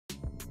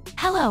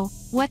Hello,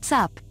 what's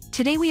up?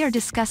 Today we are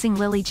discussing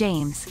Lily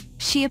James.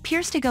 She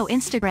appears to go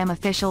Instagram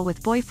official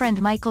with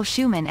boyfriend Michael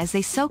Shuman as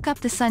they soak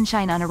up the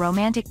sunshine on a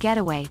romantic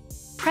getaway.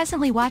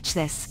 Presently watch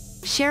this,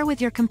 share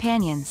with your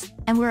companions,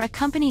 and we're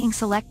accompanying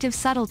selective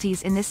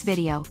subtleties in this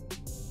video.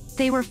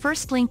 They were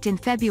first linked in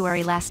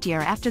February last year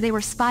after they were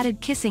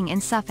spotted kissing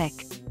in Suffolk.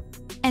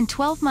 And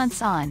 12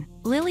 months on,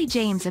 Lily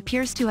James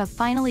appears to have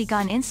finally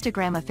gone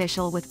Instagram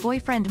official with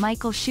boyfriend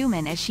Michael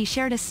Shuman as she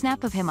shared a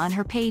snap of him on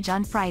her page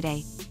on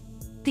Friday.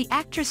 The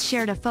actress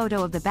shared a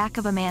photo of the back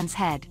of a man's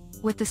head,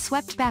 with the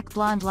swept-back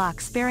blonde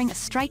locks bearing a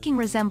striking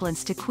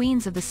resemblance to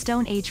Queens of the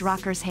Stone Age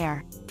rockers'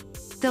 hair.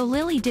 Though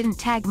Lily didn't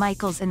tag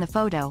Michaels in the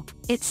photo,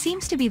 it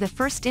seems to be the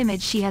first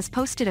image she has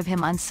posted of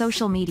him on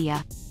social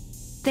media.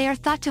 They are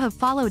thought to have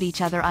followed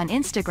each other on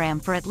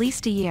Instagram for at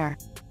least a year.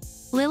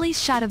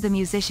 Lily's shot of the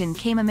musician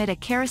came amid a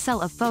carousel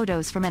of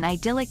photos from an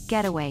idyllic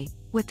getaway,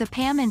 with the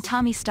Pam and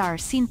Tommy star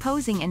seen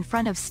posing in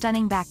front of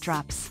stunning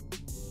backdrops.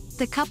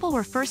 The couple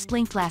were first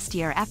linked last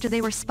year after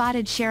they were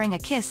spotted sharing a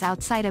kiss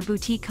outside a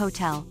boutique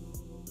hotel.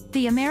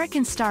 The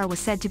American star was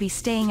said to be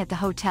staying at the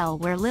hotel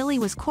where Lily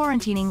was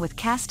quarantining with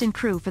cast and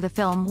crew for the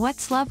film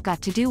What's Love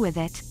Got to Do With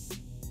It?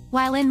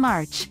 While in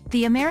March,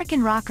 the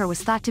American rocker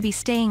was thought to be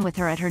staying with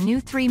her at her new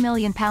 £3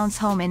 million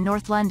home in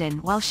North London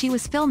while she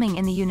was filming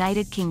in the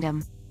United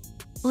Kingdom.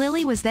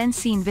 Lily was then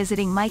seen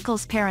visiting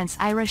Michael's parents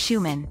Ira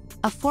Shuman,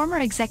 a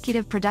former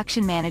executive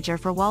production manager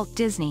for Walt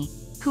Disney,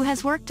 who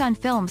has worked on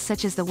films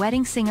such as The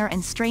Wedding Singer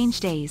and Strange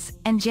Days,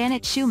 and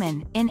Janet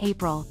Shuman, in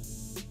April.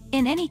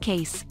 In any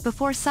case,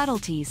 before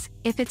subtleties,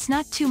 if it's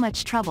not too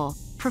much trouble,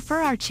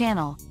 prefer our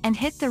channel, and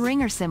hit the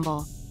ringer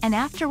symbol, and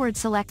afterward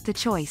select the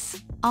choice,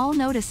 all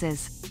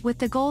notices, with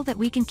the goal that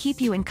we can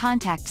keep you in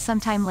contact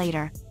sometime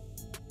later.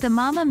 The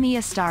Mamma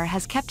Mia star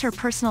has kept her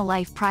personal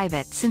life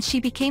private since she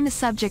became the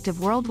subject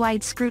of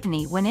worldwide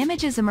scrutiny when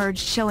images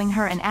emerged showing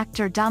her and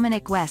actor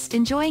Dominic West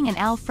enjoying an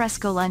al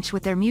fresco lunch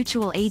with their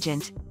mutual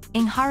agent,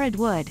 Ingrid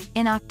Wood,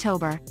 in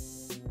October.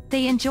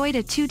 They enjoyed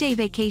a 2-day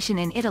vacation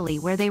in Italy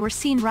where they were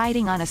seen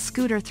riding on a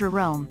scooter through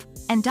Rome,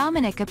 and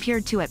Dominic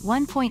appeared to at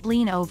one point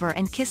lean over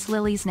and kiss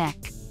Lily's neck.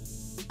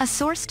 A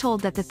source told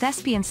that the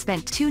thespians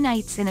spent 2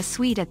 nights in a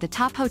suite at the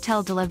top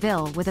Hotel de la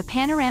Ville with a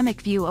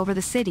panoramic view over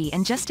the city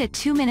and just a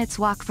 2 minutes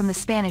walk from the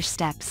Spanish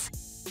Steps.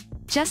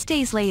 Just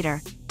days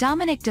later,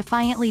 Dominic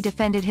defiantly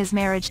defended his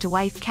marriage to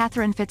wife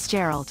Catherine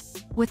Fitzgerald,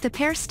 with the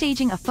pair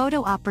staging a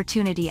photo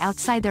opportunity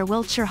outside their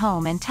Wiltshire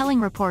home and telling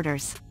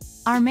reporters,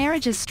 "Our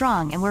marriage is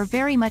strong and we're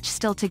very much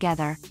still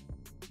together."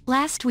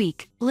 Last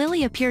week,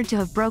 Lily appeared to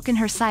have broken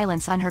her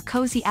silence on her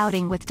cozy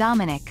outing with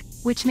Dominic,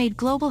 which made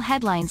global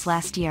headlines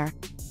last year.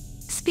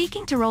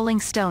 Speaking to Rolling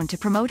Stone to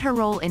promote her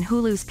role in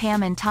Hulu's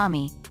Pam and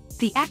Tommy,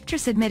 the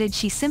actress admitted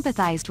she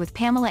sympathized with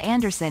Pamela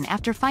Anderson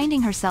after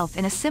finding herself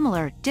in a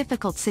similar,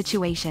 difficult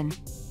situation.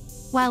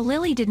 While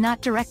Lily did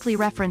not directly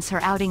reference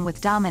her outing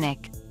with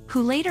Dominic,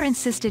 who later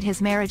insisted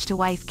his marriage to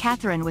wife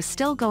Catherine was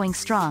still going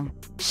strong,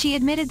 she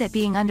admitted that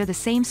being under the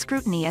same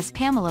scrutiny as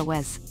Pamela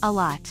was a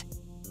lot.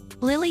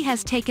 Lily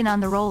has taken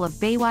on the role of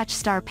Baywatch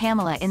star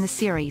Pamela in the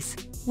series,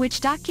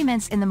 which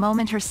documents in the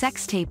moment her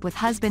sex tape with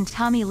husband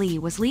Tommy Lee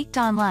was leaked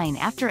online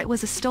after it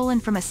was stolen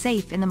from a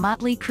safe in the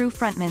Motley Crue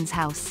frontman's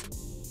house.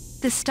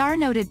 The star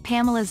noted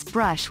Pamela's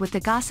brush with the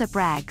gossip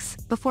rags,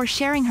 before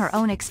sharing her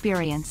own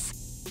experience.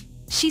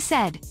 She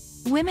said,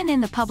 "Women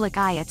in the public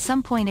eye at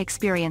some point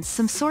experience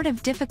some sort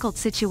of difficult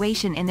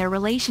situation in their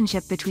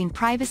relationship between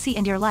privacy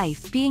and your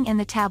life being in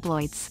the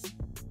tabloids.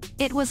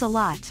 It was a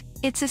lot.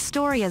 It's a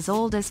story as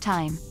old as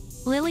time."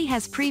 Lily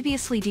has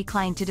previously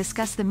declined to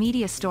discuss the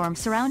media storm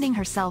surrounding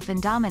herself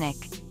and Dominic,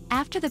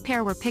 after the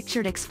pair were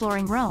pictured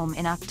exploring Rome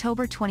in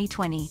October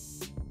 2020.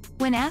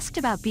 When asked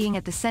about being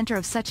at the center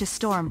of such a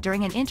storm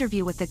during an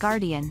interview with The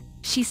Guardian,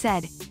 she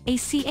said,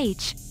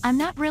 I'm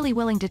not really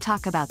willing to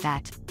talk about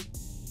that.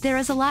 There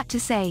is a lot to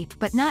say,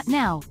 but not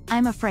now,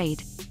 I'm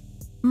afraid.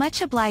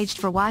 Much obliged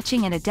for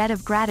watching, and a debt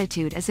of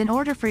gratitude is in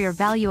order for your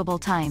valuable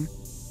time.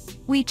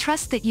 We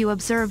trust that you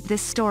observed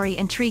this story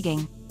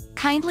intriguing.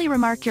 Kindly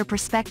remark your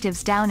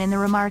perspectives down in the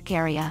remark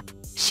area.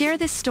 Share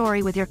this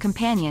story with your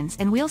companions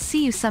and we'll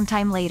see you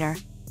sometime later.